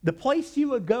 the place you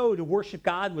would go to worship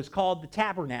God was called the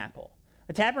tabernacle.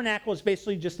 A tabernacle is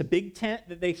basically just a big tent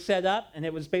that they set up, and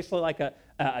it was basically like a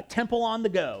temple on the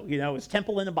go. It was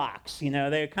temple in a box.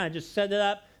 They kind of just set it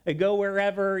up. They go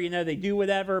wherever, they do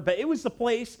whatever. But it was the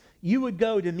place you would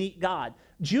go to meet God.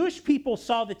 Jewish people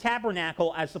saw the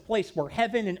tabernacle as the place where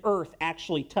heaven and earth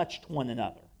actually touched one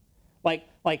another. Like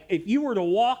if you were to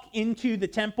walk into the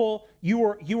temple, you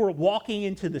were walking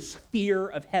into the sphere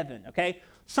of heaven, okay?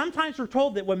 Sometimes we're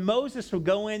told that when Moses would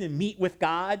go in and meet with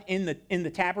God in the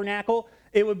tabernacle,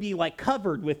 it would be like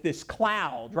covered with this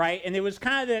cloud, right? And it was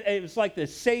it was like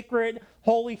this sacred,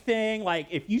 holy thing. Like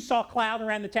if you saw a cloud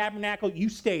around the tabernacle, you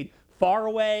stayed far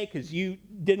away because you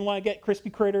didn't want to get crispy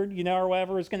crittered, or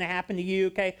whatever was going to happen to you,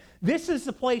 okay? This is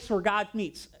the place where God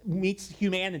meets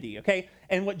humanity, okay?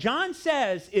 And what John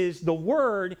says is the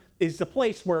Word is the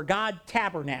place where God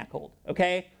tabernacled,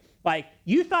 okay? Like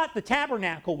you thought the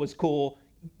tabernacle was cool.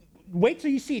 Wait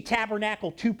till you see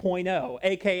Tabernacle 2.0,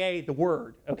 a.k.a. the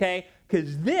Word, okay?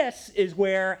 Because this is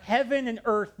where heaven and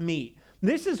earth meet.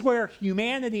 This is where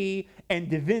humanity and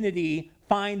divinity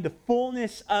find the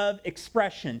fullness of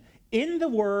expression in the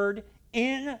Word,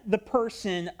 in the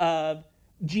person of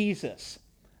Jesus.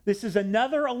 This is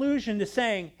another allusion to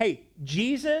saying, hey,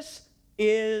 Jesus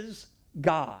is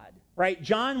God, right?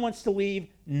 John wants to leave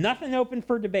nothing open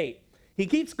for debate. He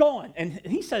keeps going, and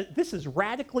he says this is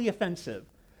radically offensive.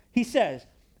 He says,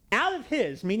 out of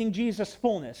his, meaning Jesus'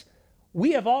 fullness,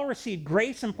 we have all received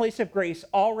grace in place of grace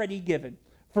already given.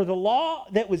 For the law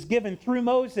was given through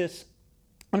Moses,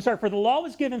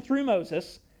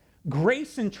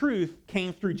 grace and truth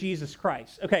came through Jesus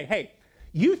Christ. Okay, hey,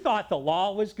 you thought the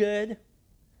law was good.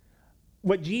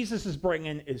 What Jesus is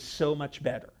bringing is so much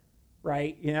better,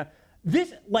 right?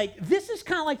 This is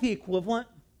kind of like the equivalent.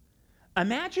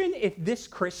 Imagine if this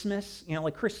Christmas,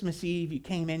 like Christmas Eve, you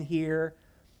came in here,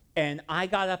 and I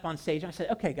got up on stage and I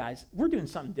said, okay, guys, we're doing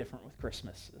something different with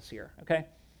Christmas this year, okay?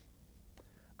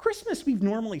 Christmas, we've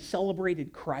normally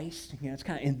celebrated Christ. It's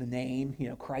kind of in the name,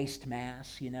 Christ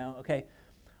Mass, okay?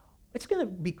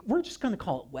 We're just going to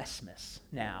call it Westmas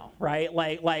now, right?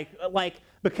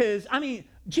 Because,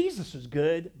 Jesus was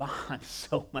good, but I'm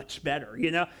so much better,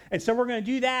 And so we're going to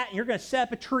do that, and you're going to set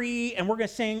up a tree, and we're going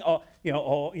to sing, we're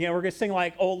going to sing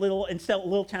like, instead of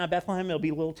Little Town of Bethlehem, it'll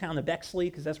be Little Town of Bexley,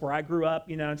 because that's where I grew up,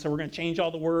 and so we're going to change all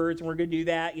the words, and we're going to do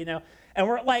that, And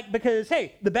we're because,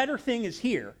 hey, the better thing is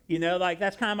here,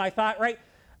 that's kind of my thought, right?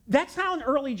 That's how an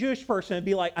early Jewish person would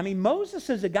be like.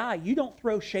 Moses is a guy you don't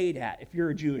throw shade at if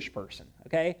you're a Jewish person,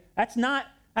 okay? That's not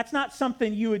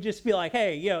something you would just be like,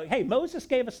 hey, Moses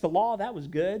gave us the law. That was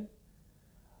good.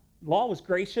 Law was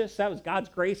gracious. That was God's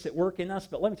grace at work in us.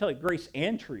 But let me tell you, grace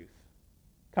and truth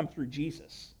come through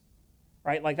Jesus,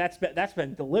 right? That's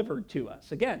been delivered to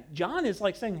us. Again, John is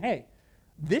saying, hey,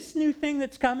 this new thing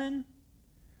that's coming,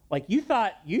 you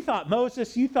thought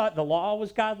Moses, you thought the law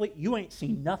was godly. You ain't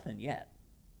seen nothing yet.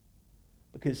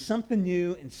 Because something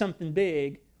new and something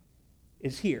big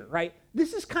is here, right?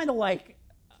 This is kind of like,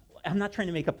 I'm not trying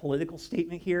to make a political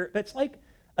statement here, but it's like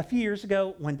a few years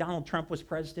ago when Donald Trump was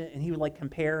president and he would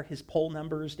compare his poll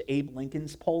numbers to Abe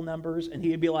Lincoln's poll numbers, and he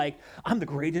would be like, I'm the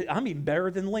greatest, I'm even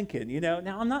better than Lincoln,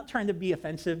 Now, I'm not trying to be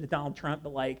offensive to Donald Trump,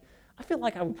 but I feel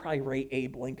like I would probably rate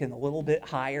Abe Lincoln a little bit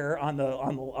higher on the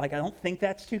like, I don't think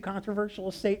that's too controversial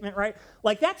a statement, right?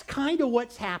 Like, that's kind of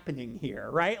what's happening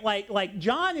here, right? Like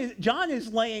John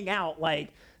is laying out, like,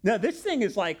 no, this thing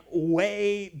is like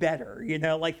way better,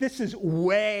 like this is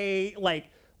way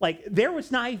like there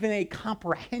was not even a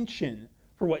comprehension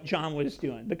for what John was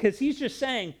doing, because he's just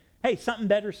saying, hey, something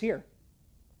better's here.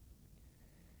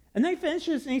 And then he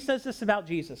finishes and he says this about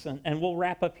Jesus, and we'll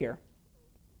wrap up here.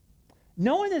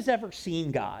 No one has ever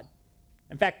seen God.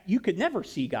 In fact, you could never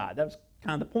see God. That was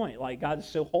kind of the point. Like, God is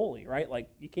so holy, right? Like,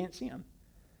 you can't see him.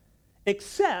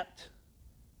 Except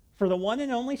for the one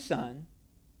and only Son,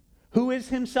 who is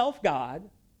himself God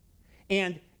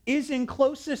and is in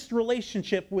closest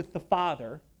relationship with the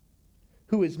Father,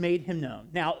 who has made him known.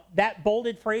 Now, that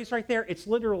bolded phrase right there, it's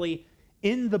literally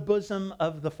in the bosom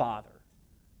of the Father.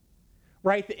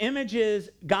 Right? The image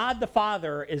is God the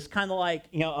Father is kind of like,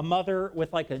 a mother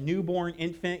with like a newborn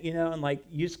infant, and like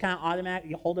you just kind of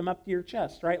automatically hold him up to your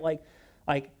chest, right? Like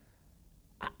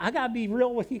I got to be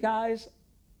real with you guys.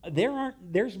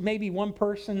 There's maybe one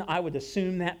person I would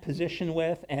assume that position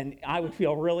with, and I would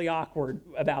feel really awkward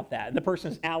about that. And the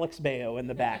person is Alex Bayo in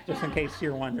the back, just in case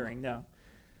you're wondering. No.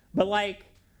 But like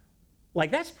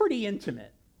that's pretty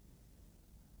intimate.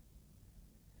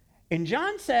 And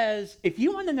John says, if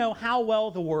you want to know how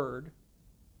well the Word,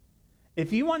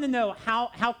 if you want to know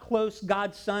how close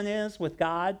God's Son is with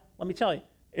God, let me tell you,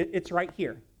 it's right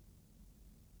here.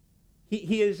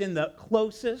 He is in the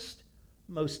closest,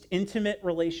 most intimate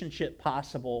relationship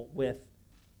possible with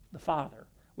the Father,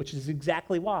 which is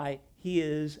exactly why he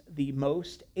is the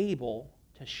most able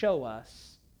to show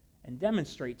us and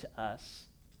demonstrate to us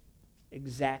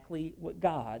exactly what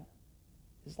God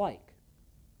is like.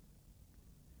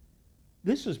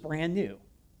 This was brand new.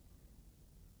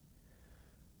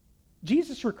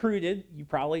 Jesus recruited, you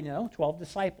probably know, 12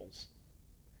 disciples.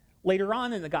 Later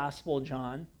on in the Gospel of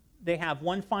John, they have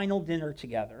one final dinner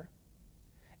together.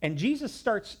 And Jesus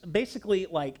starts basically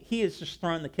like he is just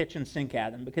throwing the kitchen sink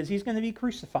at them because he's going to be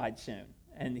crucified soon.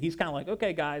 And he's kind of like,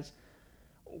 okay, guys,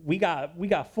 we got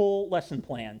a full lesson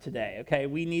plan today, okay?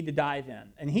 We need to dive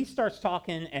in. And he starts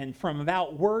talking, and from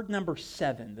about word number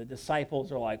 7, the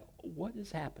disciples are like, what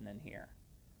is happening here?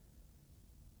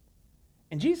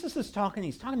 And Jesus is talking,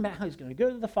 he's talking about how he's going to go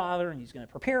to the Father, and he's going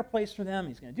to prepare a place for them,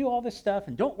 he's going to do all this stuff,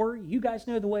 and don't worry, you guys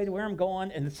know the way to where I'm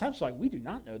going. And it sounds like, we do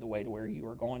not know the way to where you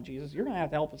are going, Jesus. You're going to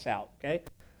have to help us out, okay?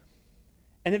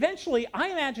 And eventually, I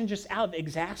imagine just out of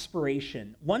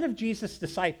exasperation, one of Jesus'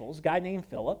 disciples, a guy named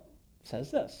Philip,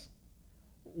 says this,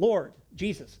 Lord,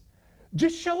 Jesus,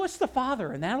 just show us the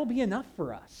Father, and that'll be enough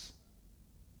for us.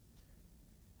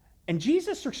 And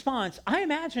Jesus responds, I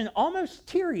imagine almost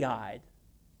teary-eyed,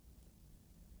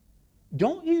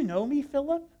 don't you know me,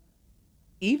 Philip?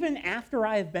 Even after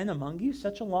I have been among you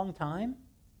such a long time?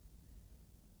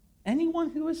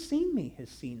 Anyone who has seen me has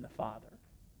seen the Father.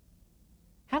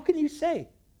 How can you say,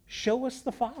 show us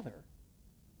the Father?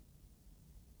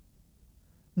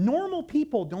 Normal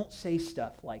people don't say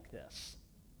stuff like this.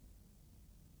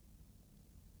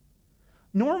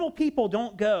 Normal people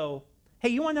don't go, hey,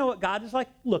 you want to know what God is like?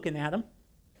 Looking at him.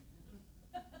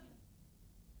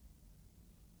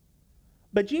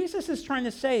 But Jesus is trying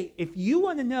to say, if you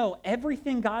want to know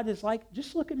everything God is like,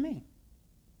 just look at me.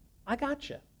 I got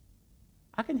you.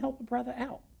 I can help a brother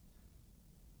out.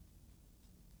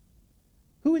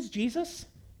 Who is Jesus?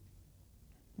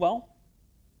 Well,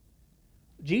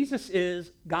 Jesus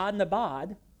is God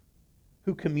Nabad,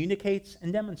 who communicates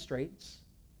and demonstrates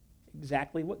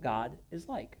exactly what God is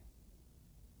like.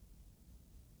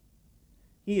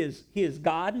 He is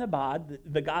God Nabad.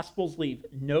 The Gospels leave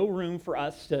no room for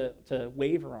us to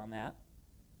waver on that.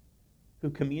 Who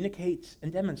communicates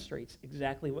and demonstrates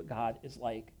exactly what God is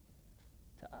like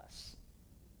to us.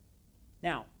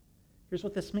 Now, here's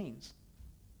what this means.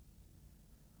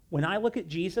 When I look at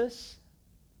Jesus,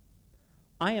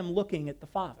 I am looking at the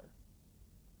Father.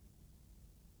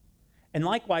 And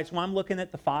likewise, when I'm looking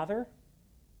at the Father,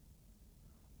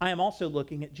 I am also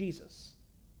looking at Jesus.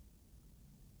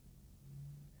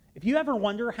 If you ever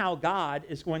wonder how God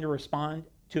is going to respond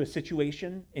to a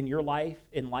situation in your life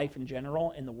in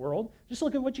general, in the world, just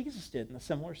look at what Jesus did in a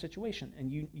similar situation, and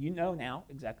you know now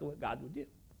exactly what God would do.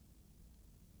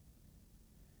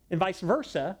 And vice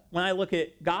versa, when I look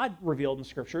at God revealed in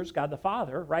Scriptures, God the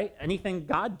Father, right? Anything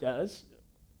God does,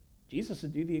 Jesus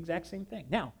would do the exact same thing.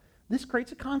 Now, this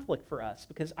creates a conflict for us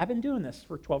because I've been doing this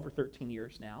for 12 or 13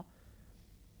 years now.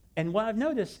 And what I've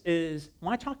noticed is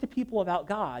when I talk to people about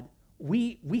God,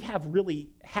 we have really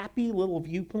happy little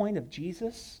viewpoint of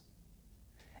Jesus,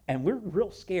 and we're real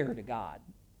scared of God.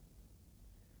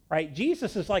 Right?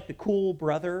 Jesus is like the cool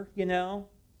brother,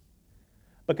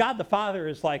 But God the Father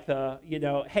is like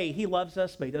hey, he loves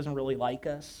us, but he doesn't really like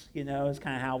us, is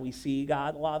kind of how we see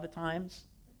God a lot of the times,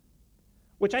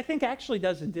 which I think actually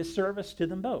does a disservice to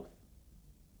them both.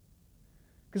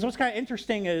 Because what's kind of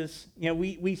interesting is,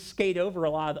 we skate over a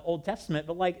lot of the Old Testament,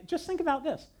 but just think about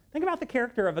this. Think about the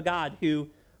character of a God who,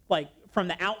 from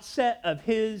the outset of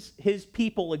his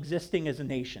people existing as a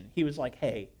nation, he was like,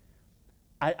 hey,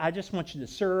 I just want you to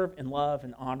serve and love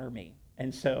and honor me.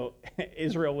 And so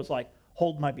Israel was like,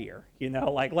 hold my beer,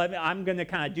 I'm going to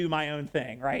kind of do my own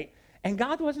thing, right? And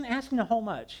God wasn't asking a whole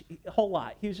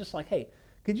lot. He was just like, hey,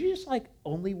 could you just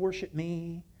only worship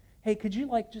me? Hey, could you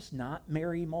just not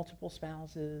marry multiple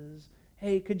spouses?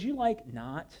 Hey, could you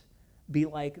not be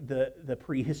the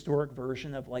prehistoric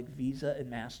version of Visa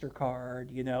and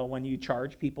MasterCard, when you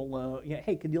charge people loan?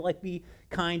 Hey, could you be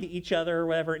kind to each other or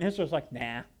whatever? And Israel's like,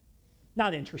 nah,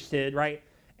 not interested, right?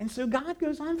 And so God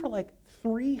goes on for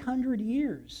 300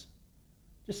 years,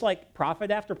 just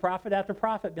prophet after prophet after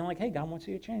prophet, being like, hey, God wants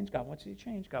you to change, God wants you to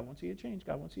change, God wants you to change,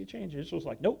 God wants you to change. And Israel's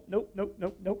like, nope, nope, nope,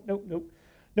 nope, nope, nope, nope.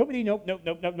 Nobody, nope, nope,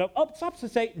 nope, nope, nope. Oh, it stops to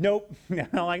say, nope,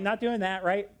 not doing that,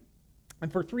 right?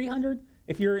 And for 300,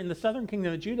 if you're in the southern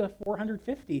kingdom of Judah,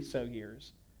 450 so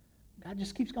years, God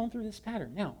just keeps going through this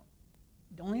pattern. Now,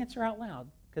 don't answer out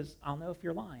loud, because I'll know if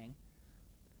you're lying.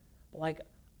 But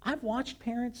I've watched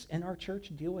parents in our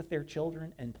church deal with their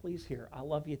children, and please hear, I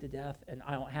love you to death, and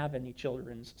I don't have any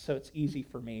children, so it's easy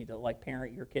for me to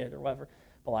parent your kid or whatever.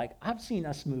 But I've seen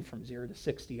us move from 0 to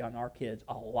 60 on our kids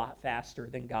a lot faster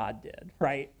than God did,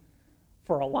 right?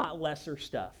 For a lot lesser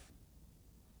stuff.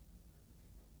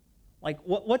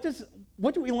 What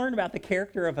do we learn about the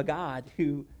character of a God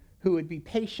who would be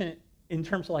patient in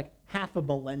terms of half a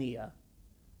millennia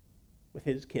with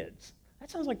his kids? That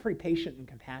sounds like pretty patient and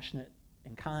compassionate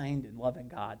and kind and loving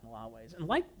God in a lot of ways. And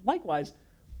likewise,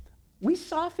 we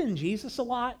soften Jesus a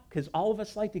lot because all of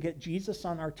us like to get Jesus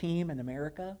on our team in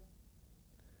America.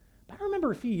 But I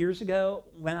remember a few years ago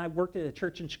when I worked at a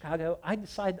church in Chicago, I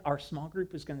decided our small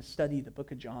group was going to study the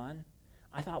book of John.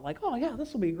 I thought oh yeah,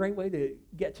 this will be a great way to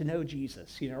get to know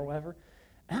Jesus, or whatever.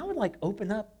 And I would open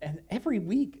up, and every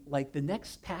week, the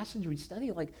next passage we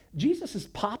study, Jesus is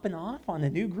popping off on a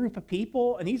new group of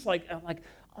people, and he's I'm like,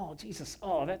 oh Jesus,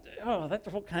 that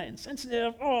felt kind of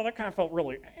insensitive. Oh, that kind of felt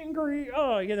really angry.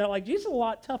 Oh, Jesus is a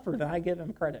lot tougher than I give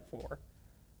him credit for.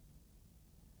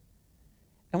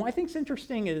 And what I think is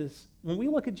interesting is when we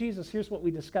look at Jesus, here's what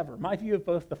we discover. My view of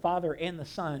both the Father and the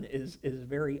Son is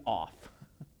very off.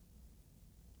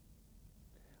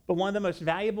 But one of the most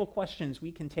valuable questions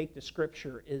we can take to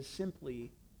Scripture is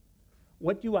simply,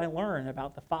 what do I learn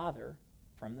about the Father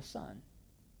from the Son?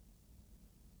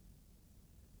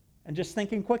 And just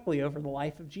thinking quickly over the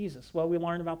life of Jesus, what do we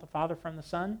learn about the Father from the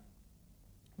Son?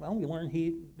 Well, we learn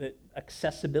that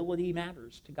accessibility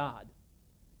matters to God.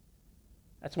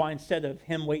 That's why instead of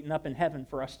him waiting up in heaven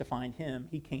for us to find him,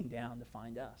 he came down to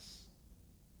find us.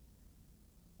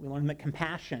 We learn that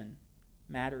compassion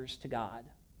matters to God.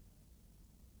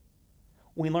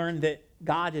 We learn that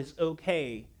God is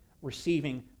okay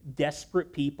receiving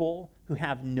desperate people who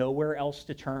have nowhere else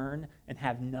to turn and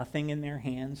have nothing in their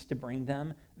hands to bring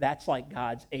them. That's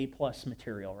God's A+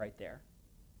 material right there.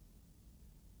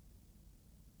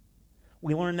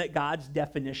 We learn that God's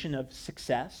definition of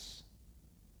success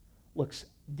looks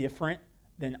different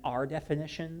than our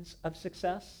definitions of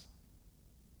success.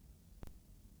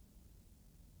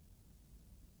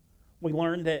 We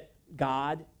learn that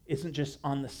God isn't just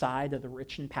on the side of the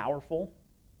rich and powerful.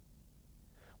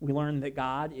 We learn that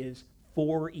God is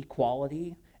for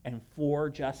equality and for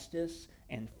justice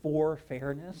and for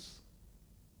fairness.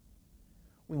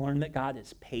 We learn that God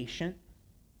is patient.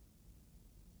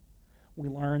 We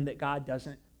learn that God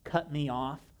doesn't cut me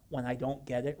off when I don't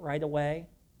get it right away.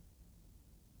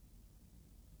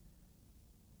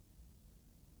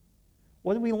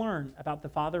 What do we learn about the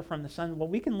Father from the Son? Well,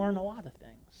 we can learn a lot of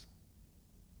things.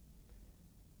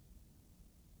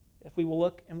 If we will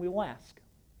look and we will ask.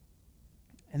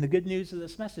 And the good news of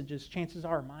this message is chances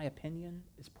are my opinion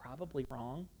is probably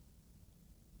wrong.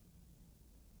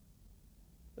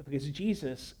 But because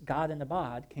Jesus, God in the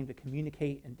bod, came to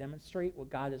communicate and demonstrate what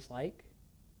God is like,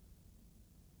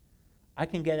 I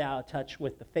can get out of touch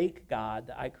with the fake God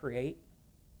that I create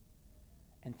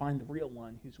and find the real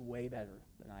one who's way better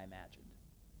than I imagined.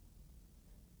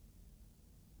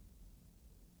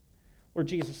 Lord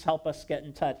Jesus, help us get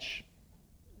in touch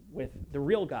with the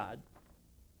real God,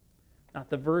 not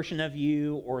the version of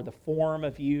you or the form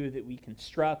of you that we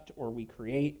construct or we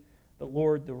create, but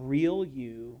Lord, the real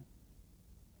you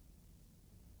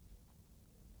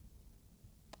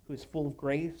who is full of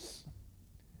grace,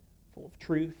 full of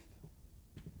truth,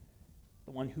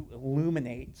 the one who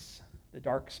illuminates the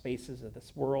dark spaces of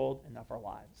this world and of our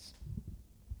lives.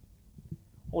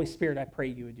 Holy Spirit, I pray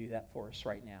you would do that for us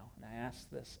right now. And I ask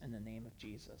this in the name of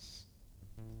Jesus.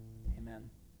 Amen.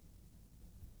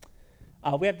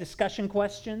 We have discussion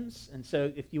questions, and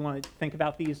so if you want to think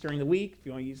about these during the week, if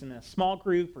you want to use them in a small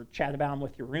group or chat about them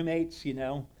with your roommates,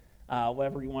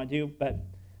 whatever you want to do. But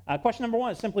question number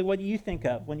one is simply, what do you think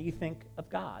of when you think of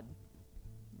God?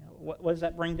 What does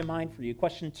that bring to mind for you?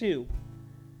 Question two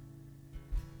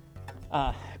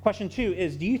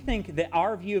is, do you think that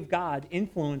our view of God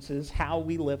influences how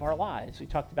we live our lives? We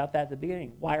talked about that at the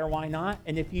beginning. Why or why not?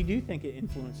 And if you do think it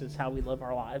influences how we live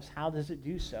our lives, how does it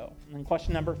do so? And then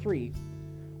question number three,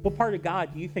 what part of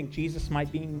God do you think Jesus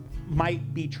might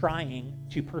be trying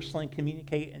to personally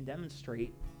communicate and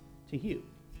demonstrate to you?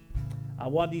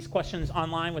 We'll have these questions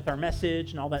online with our message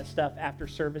and all that stuff after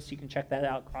service. You can check that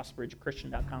out,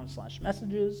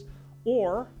 crossbridgechristian.com/messages,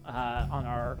 or on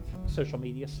our social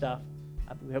media stuff.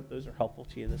 We hope those are helpful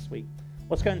to you this week.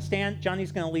 Let's go ahead and stand.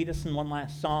 Johnny's going to lead us in one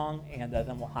last song, and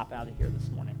then we'll hop out of here this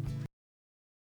morning.